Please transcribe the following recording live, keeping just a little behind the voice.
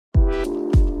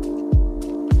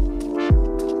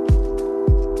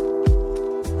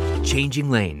Changing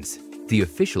Lanes, the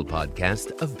official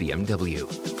podcast of BMW.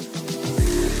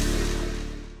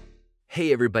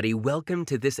 Hey everybody, welcome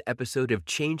to this episode of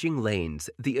Changing Lanes,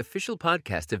 the official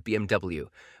podcast of BMW.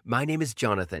 My name is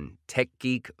Jonathan, tech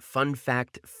geek, fun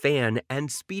fact, fan, and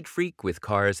speed freak with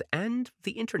cars and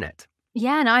the internet.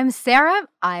 Yeah, and I'm Sarah.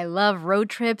 I love road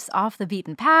trips off the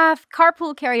beaten path,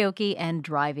 carpool karaoke, and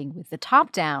driving with the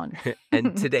top down.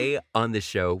 And today on the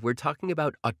show, we're talking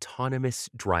about autonomous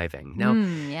driving. Now,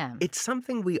 Yeah. it's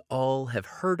something we all have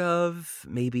heard of,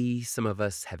 maybe some of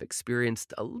us have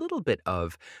experienced a little bit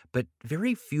of, but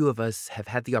very few of us have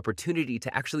had the opportunity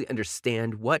to actually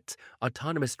understand what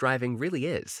autonomous driving really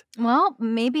is. Well,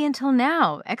 maybe until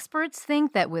now. Experts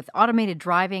think that with automated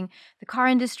driving, the car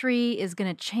industry is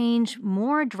going to change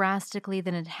more drastically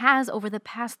than it has over the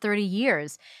past 30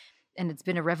 years. And it's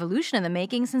been a revolution in the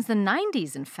making since the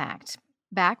 90s, in fact.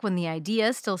 Back when the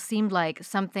idea still seemed like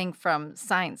something from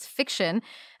science fiction,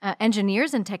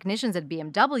 engineers and technicians at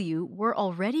BMW were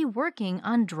already working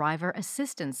on driver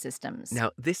assistance systems. Now,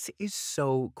 this is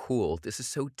so cool. This is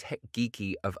so tech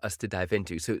geeky of us to dive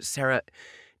into. So, Sarah,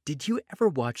 did you ever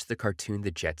watch the cartoon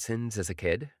The Jetsons as a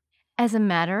kid? As a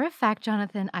matter of fact,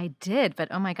 Jonathan, I did, but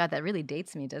oh my God, that really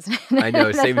dates me, doesn't it? I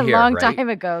know, same That's here, a long right? time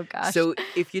ago, gosh. So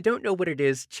if you don't know what it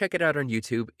is, check it out on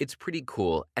YouTube. It's pretty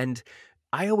cool. And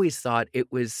I always thought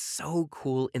it was so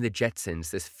cool in The Jetsons,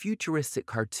 this futuristic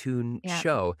cartoon Yeah.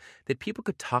 show, that people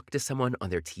could talk to someone on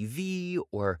their TV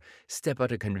or step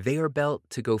out a conveyor belt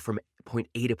to go from point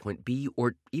A to point B,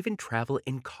 or even travel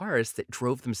in cars that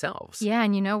drove themselves. Yeah,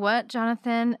 and you know what,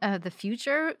 Jonathan? The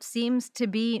future seems to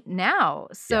be now.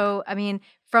 So, I mean,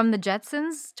 from the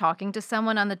Jetsons, talking to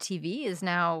someone on the TV is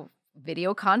now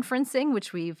video conferencing,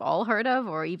 which we've all heard of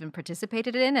or even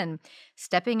participated in, and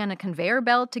stepping on a conveyor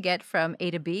belt to get from A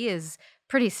to B is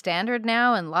pretty standard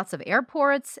now in lots of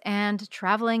airports, and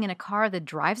traveling in a car that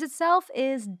drives itself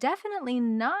is definitely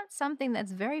not something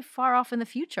that's very far off in the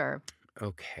future.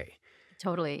 Okay.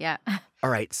 Totally, yeah.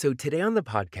 All right, so today on the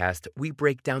podcast, we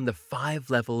break down the 5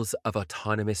 levels of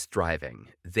autonomous driving.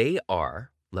 They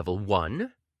are level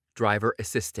 1, driver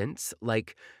assistance,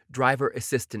 like driver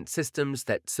assistant systems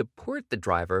that support the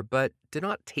driver but do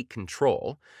not take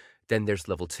control. Then there's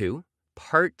level 2,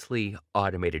 partly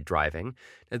automated driving.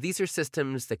 Now, these are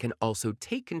systems that can also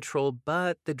take control,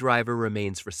 but the driver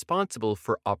remains responsible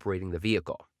for operating the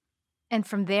vehicle. And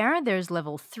from there, there's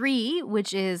level 3,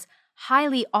 which is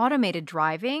highly automated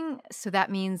driving. So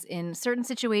that means in certain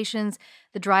situations,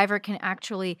 the driver can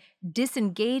actually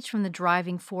disengage from the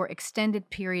driving for extended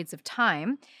periods of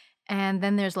time. And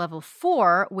then there's level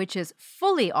 4, which is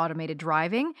fully automated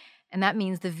driving. And that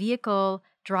means the vehicle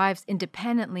drives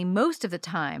independently most of the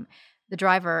time. The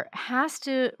driver has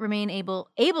to remain able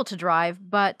to drive,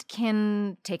 but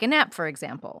can take a nap, for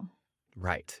example.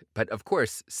 Right. But of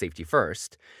course, safety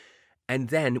first. And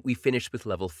then we finish with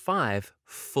level 5,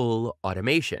 full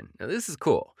automation. Now, this is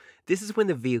cool. This is when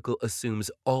the vehicle assumes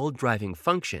all driving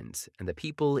functions, and the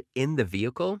people in the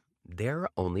vehicle, they're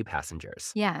only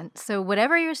passengers. Yeah, and so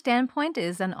whatever your standpoint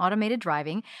is on automated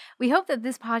driving, we hope that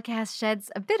this podcast sheds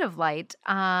a bit of light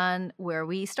on where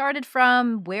we started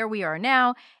from, where we are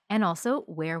now, and also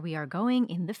where we are going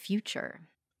in the future.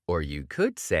 Or you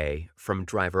could say, from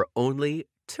driver only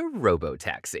to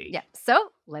robo-taxi. Yeah,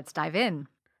 so let's dive in.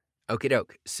 Okie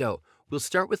doke. So we'll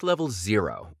start with level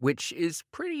 0, which is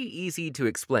pretty easy to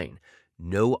explain.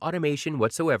 No automation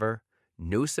whatsoever,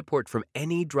 no support from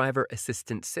any driver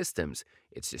assistance systems.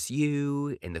 It's just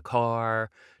you in the car,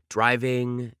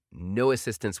 driving, no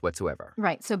assistance whatsoever.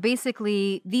 Right, so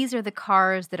basically, these are the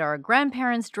cars that our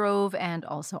grandparents drove and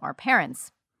also our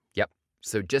parents. Yep.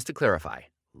 So just to clarify,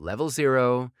 level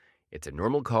 0, it's a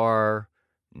normal car,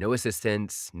 no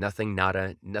assistance, nothing,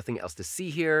 nada, nothing else to see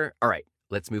here. All right.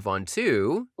 Let's move on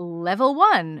to Level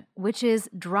 1, which is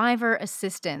driver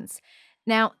assistance.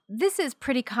 Now, this is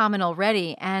pretty common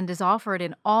already and is offered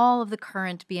in all of the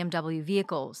current BMW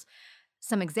vehicles.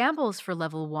 Some examples for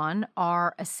level 1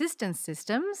 are assistance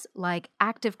systems like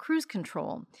active cruise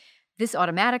control. This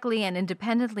automatically and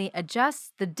independently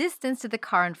adjusts the distance to the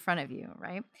car in front of you,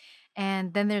 right?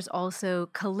 And then there's also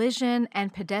collision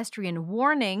and pedestrian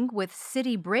warning with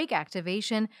city brake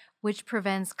activation, which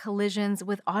prevents collisions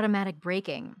with automatic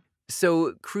braking.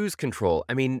 So cruise control.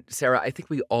 I mean, Sarah, I think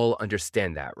we all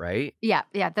understand that, right? Yeah,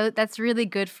 that's really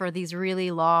good for these really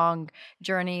long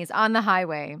journeys on the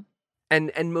highway.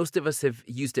 And most of us have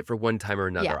used it for one time or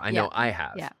another. I know I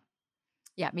have.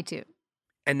 Yeah, me too.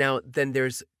 And now then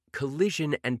there's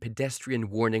collision and pedestrian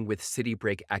warning with city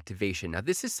brake activation. Now,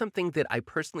 this is something that I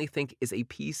personally think is a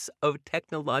piece of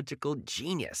technological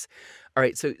genius. All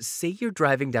right, so say you're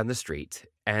driving down the street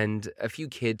and a few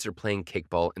kids are playing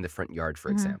kickball in the front yard, for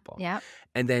example. Yeah,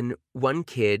 And then one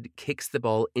kid kicks the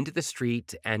ball into the street,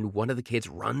 and one of the kids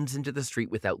runs into the street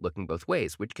without looking both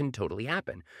ways, which can totally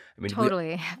happen. I mean,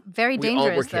 totally. Very we all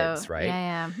were dangerous, though. kids, right?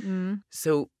 Yeah, yeah.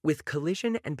 So, with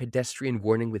collision and pedestrian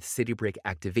warning with city brake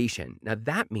activation, now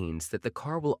that means that the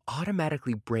car will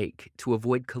automatically brake to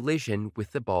avoid collision with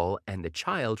the ball and the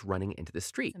child running into the It's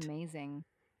street. amazing.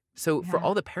 So, for Yeah.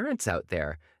 all the parents out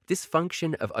there, this function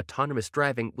of autonomous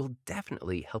driving will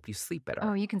definitely help you sleep Oh,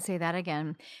 better. you can say that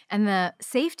again. And the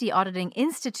Safety Auditing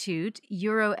Institute,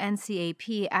 Euro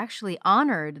NCAP, actually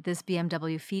honored this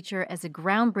BMW feature as a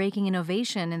groundbreaking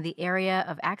innovation in the area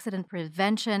of accident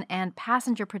prevention and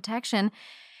passenger protection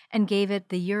and gave it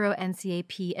the Euro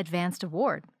NCAP Advanced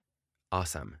Award.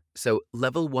 Awesome. So,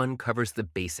 level 1 covers the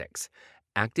basics: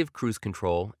 active cruise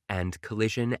control and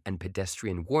collision and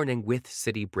pedestrian warning with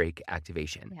city brake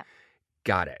activation. Yeah.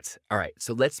 Got it. All right,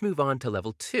 so let's move on to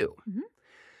level 2. Mhm.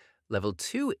 Level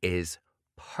 2 is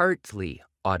partly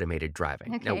automated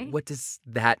driving. Now, Okay. what does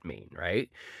that mean, right?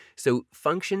 So,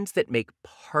 functions that make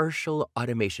partial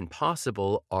automation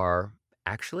possible are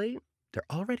actually,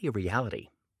 they're already a reality.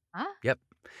 Huh? Yep.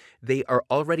 They are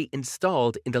already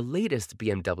installed in the latest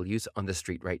BMWs on the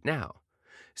street right now.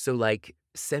 So, like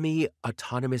semi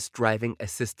autonomous driving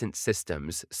assistant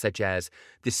systems, such as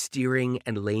the steering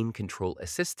and lane control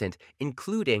assistant,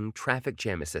 including traffic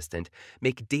jam assistant,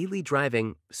 make daily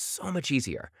driving so much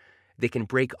easier. They can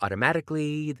brake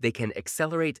automatically, they can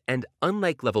accelerate, and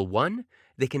unlike level 1,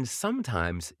 they can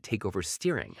sometimes take over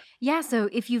steering. Yeah, so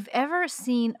if you've ever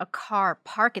seen a car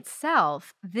park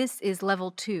itself, this is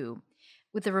level 2.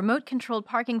 With the remote controlled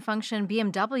parking function,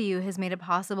 BMW has made it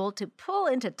possible to pull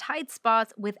into tight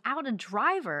spots without a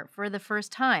driver for the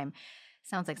first time.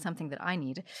 Sounds like something that I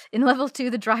need. In level 2,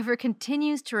 the driver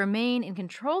continues to remain in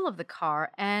control of the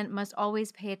car and must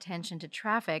always pay attention to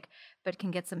traffic, but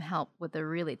can get some help with the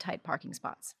really tight parking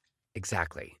spots.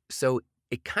 Exactly. So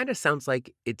it kind of sounds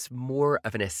like it's more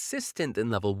of an assistant than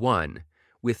level 1,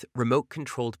 with remote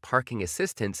controlled parking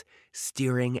assistance,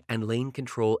 steering and lane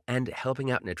control, and helping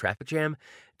out in a traffic jam.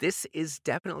 This is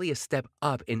definitely a step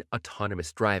up in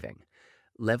autonomous driving.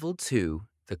 Level 2,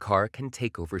 the car can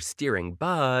take over steering,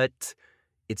 but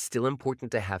it's still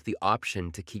important to have the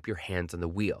option to keep your hands on the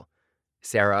wheel.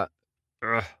 Sarah,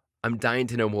 ugh, I'm dying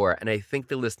to know more, and I think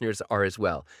the listeners are as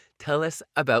well. Tell us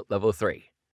about level 3.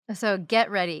 So get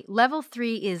ready. Level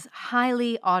 3 is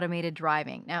highly automated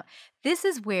driving. Now, this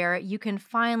is where you can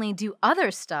finally do other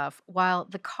stuff while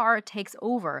the car takes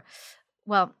over.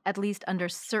 Well, at least under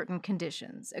certain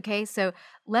conditions. Okay, so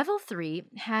level 3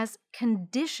 has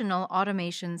conditional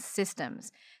automation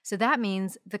systems. So that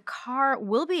means the car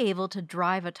will be able to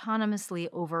drive autonomously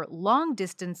over long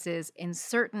distances in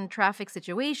certain traffic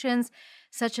situations,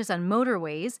 such as on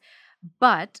motorways.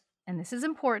 But, and this is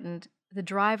important, the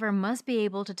driver must be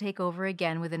able to take over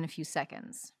again within a few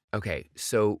seconds. Okay,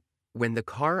 so when the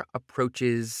car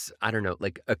approaches, I don't know,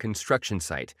 like a construction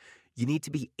site, you need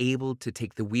to be able to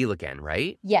take the wheel again,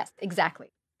 right? Yes,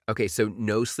 exactly. Okay, so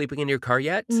no sleeping in your car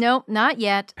yet? Nope, not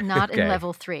yet. Not in Okay,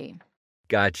 level 3.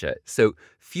 gotcha. So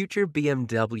future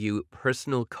BMW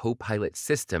personal co-pilot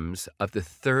systems of the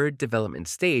third development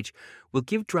stage will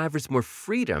give drivers more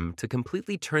freedom to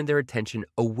completely turn their attention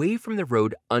away from the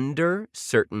road under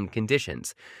certain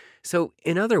conditions. So,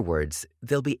 in other words,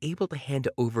 they'll be able to hand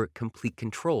over complete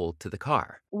control to the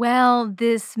car. Well,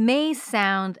 this may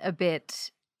sound a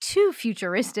bit too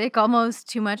futuristic, almost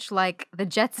too much like the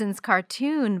Jetsons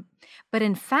cartoon, but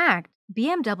in fact,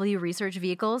 BMW research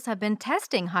vehicles have been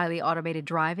testing highly automated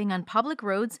driving on public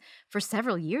roads for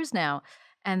several years now,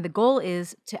 and the goal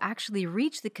is to actually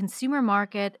reach the consumer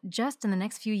market just in the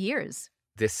next few years.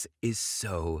 This is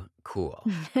so cool.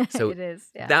 So, It is,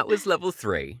 yeah. that was level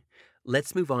 3.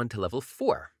 Let's move on to level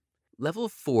 4. Level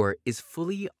 4 is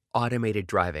fully automated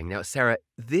driving. Now, Sarah,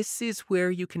 this is where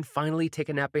you can finally take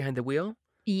a nap behind the wheel?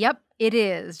 Yep, it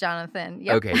is, Jonathan.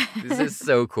 Yep. Okay, this is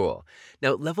so cool.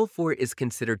 Now, level 4 is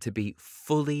considered to be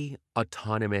fully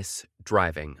autonomous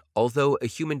driving. Although a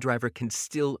human driver can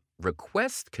still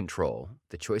request control,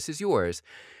 the choice is yours,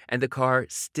 and the car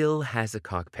still has a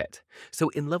cockpit. So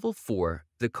in level 4,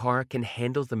 the car can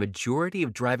handle the majority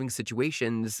of driving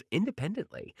situations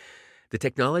independently. The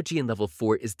technology in level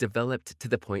 4 is developed to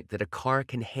the point that a car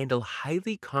can handle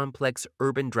highly complex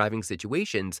urban driving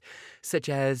situations, such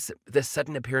as the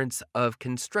sudden appearance of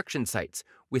construction sites,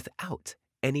 without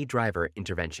any driver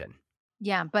intervention.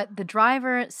 Yeah, but the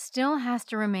driver still has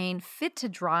to remain fit to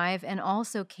drive and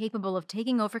also capable of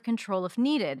taking over control if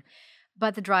needed.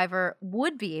 But the driver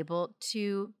would be able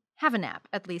to have a nap,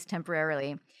 at least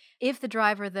temporarily. If the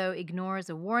driver, though, ignores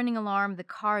a warning alarm, the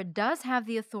car does have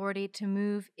the authority to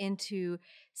move into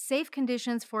safe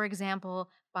conditions, for example,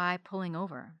 by pulling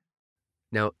over.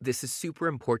 Now, this is super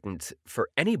important for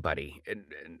anybody. And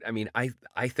I mean,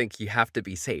 I think you have to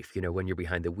be safe, when you're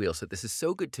behind the wheel. So this is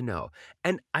so good to know.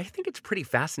 And I think it's pretty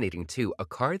fascinating too. A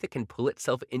car that can pull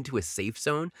itself into a safe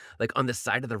zone, like on the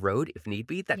side of the road if need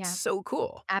be, that's Yeah, so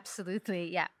cool.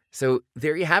 absolutely. Yeah. So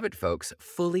there you have it, folks.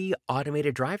 Fully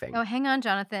automated Oh, driving. hang on,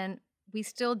 Jonathan. We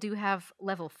still do have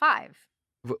level 5.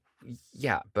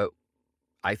 Yeah, but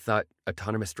I thought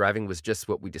autonomous driving was just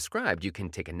what we described. You can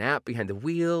take a nap behind the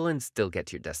wheel and still get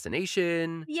to your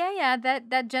destination. Yeah,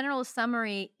 that general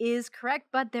summary is correct,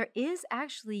 but there is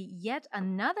actually yet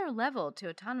another level to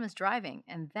autonomous driving,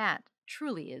 and that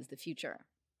truly is the future.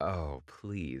 Oh,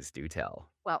 please do tell.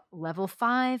 Well, level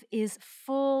 5 is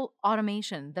full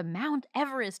automation, the Mount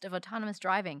Everest of autonomous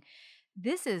driving.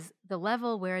 This is the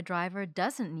level where a driver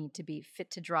doesn't need to be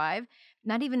fit to drive.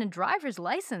 Not even a driver's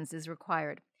license is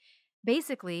required.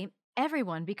 Basically,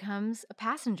 everyone becomes a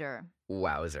passenger.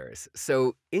 Wowzers.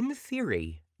 So, in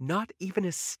theory, not even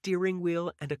a steering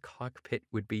wheel and a cockpit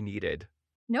would be needed.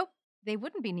 Nope, they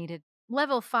wouldn't be needed.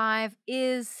 Level 5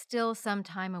 is still some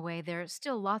time away. There are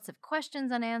still lots of questions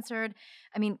unanswered.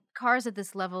 I mean, cars at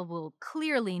this level will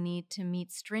clearly need to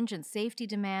meet stringent safety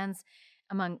demands,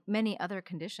 among many other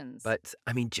conditions. But,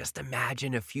 I mean, just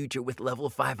imagine a future with level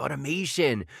 5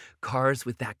 automation. Cars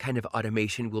with that kind of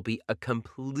automation will be a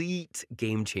complete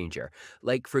game changer.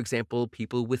 Like, for example,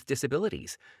 people with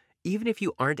disabilities. Even if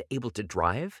you aren't able to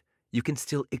drive, you can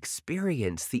still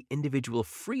experience the individual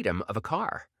freedom of a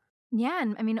car. Yeah,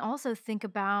 and I mean, also think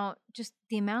about just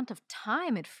the amount of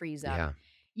time it frees up. Yeah.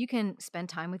 You can spend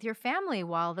time with your family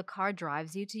while the car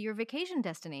drives you to your vacation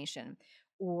destination,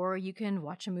 or you can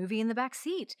watch a movie in the back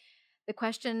seat. The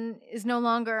question is no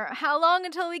longer, how long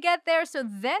until we get there so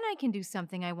then I can do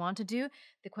something I want to do?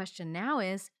 The question now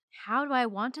is, how do I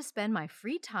want to spend my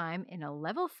free time in a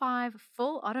level 5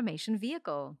 full automation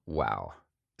vehicle? Wow.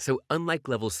 So, unlike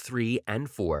levels 3 and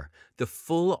 4, the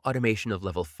full automation of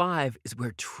level 5 is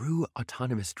where true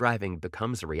autonomous driving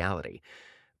becomes a reality.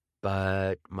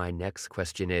 But my next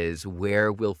question is,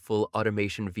 where will full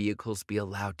automation vehicles be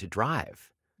allowed to drive?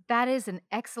 That is an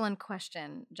excellent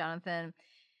question, Jonathan.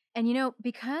 And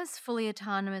because fully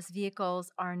autonomous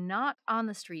vehicles are not on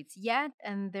the streets yet,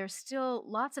 and there's still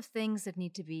lots of things that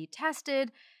need to be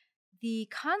tested, the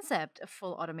concept of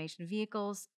full automation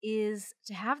vehicles is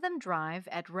to have them drive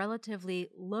at relatively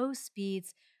low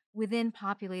speeds within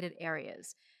populated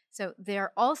areas. So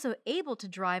they're also able to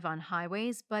drive on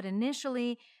highways, but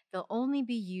initially they'll only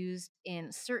be used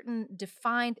in certain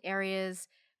defined areas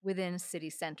within city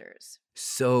centers.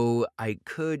 So, I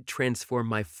could transform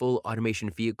my full automation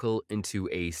vehicle into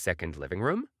a second living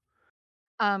room?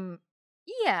 Um,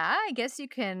 yeah, I guess you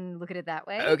can look at it that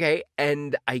way. Okay,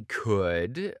 and I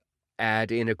could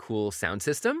add in a cool sound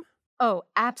system? Oh,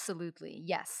 absolutely.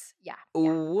 Yes. Yeah.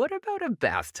 Yeah. What about a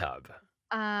bathtub?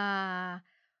 Uh,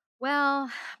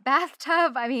 well,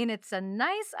 bathtub, I mean, it's a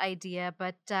nice idea,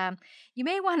 but you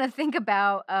may want to think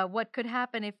about what could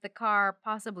happen if the car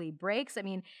possibly breaks. I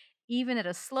mean, even at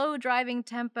a slow driving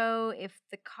tempo, if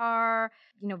the car,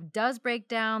 does break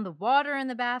down, the water in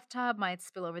the bathtub might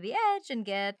spill over the edge and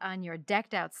get on your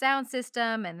decked out sound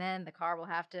system. And then the car will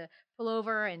have to pull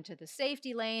over into the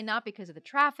safety lane, not because of the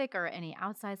traffic or any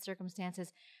outside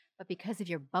circumstances, but because of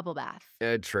your bubble bath.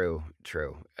 True,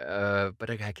 true. But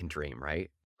a guy can dream,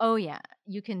 right? Oh, yeah,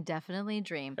 you can definitely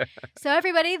dream. So,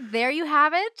 everybody, there you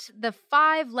have it, the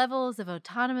 5 levels of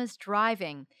autonomous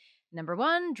driving. Number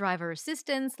 1, driver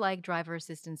assistance, like driver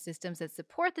assistance systems that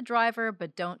support the driver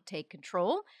but don't take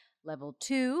control. Level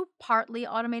 2, partly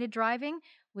automated driving,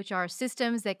 which are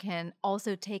systems that can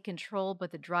also take control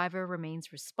but the driver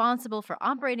remains responsible for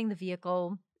operating the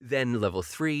vehicle. Then level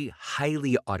 3,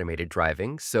 highly automated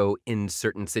driving. So in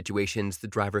certain situations, the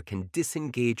driver can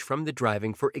disengage from the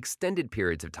driving for extended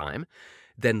periods of time.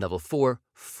 Then level 4,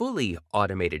 fully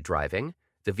automated driving.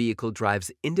 The vehicle drives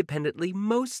independently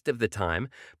most of the time,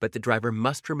 but the driver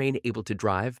must remain able to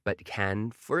drive, but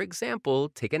can, for example,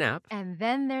 take a nap. And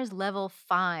then there's level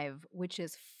 5, which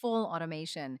is full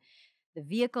automation. The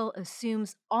vehicle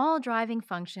assumes all driving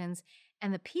functions,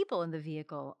 and the people in the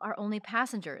vehicle are only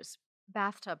passengers,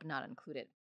 bathtub not included.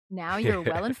 Now you're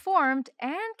well informed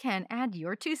and can add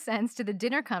your 2 cents to the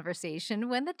dinner conversation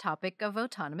when the topic of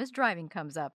autonomous driving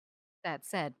comes up. That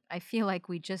said, I feel like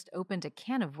we just opened a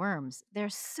can of worms.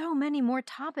 There's so many more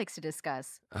topics to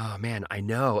discuss. Oh man, I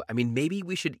know. I mean, maybe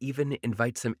we should even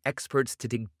invite some experts to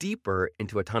dig deeper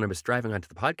into autonomous driving onto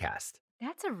the podcast.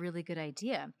 That's a really good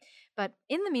idea. But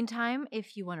in the meantime,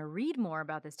 if you want to read more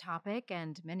about this topic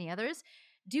and many others,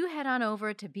 do head on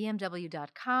over to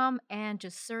bmw.com and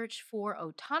just search for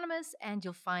autonomous, and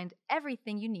you'll find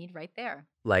everything you need right there.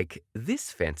 Like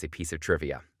this fancy piece of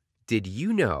trivia. Did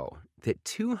you know that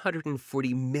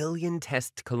 240 million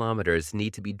test kilometers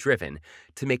need to be driven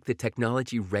to make the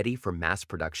technology ready for mass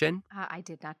production? I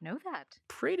did not know that.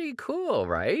 Pretty cool,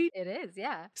 right? It is,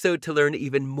 yeah. So to learn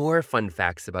even more fun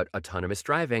facts about autonomous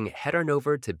driving, head on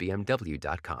over to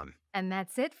bmw.com. And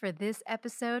that's it for this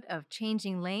episode of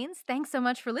Changing Lanes. Thanks so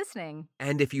much for listening.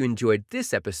 And if you enjoyed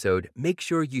this episode, make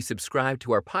sure you subscribe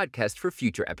to our podcast for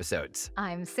future episodes.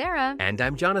 I'm Sara. And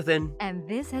I'm Jonathan. And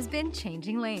this has been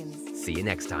Changing Lanes. See you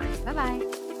next time. Bye-bye.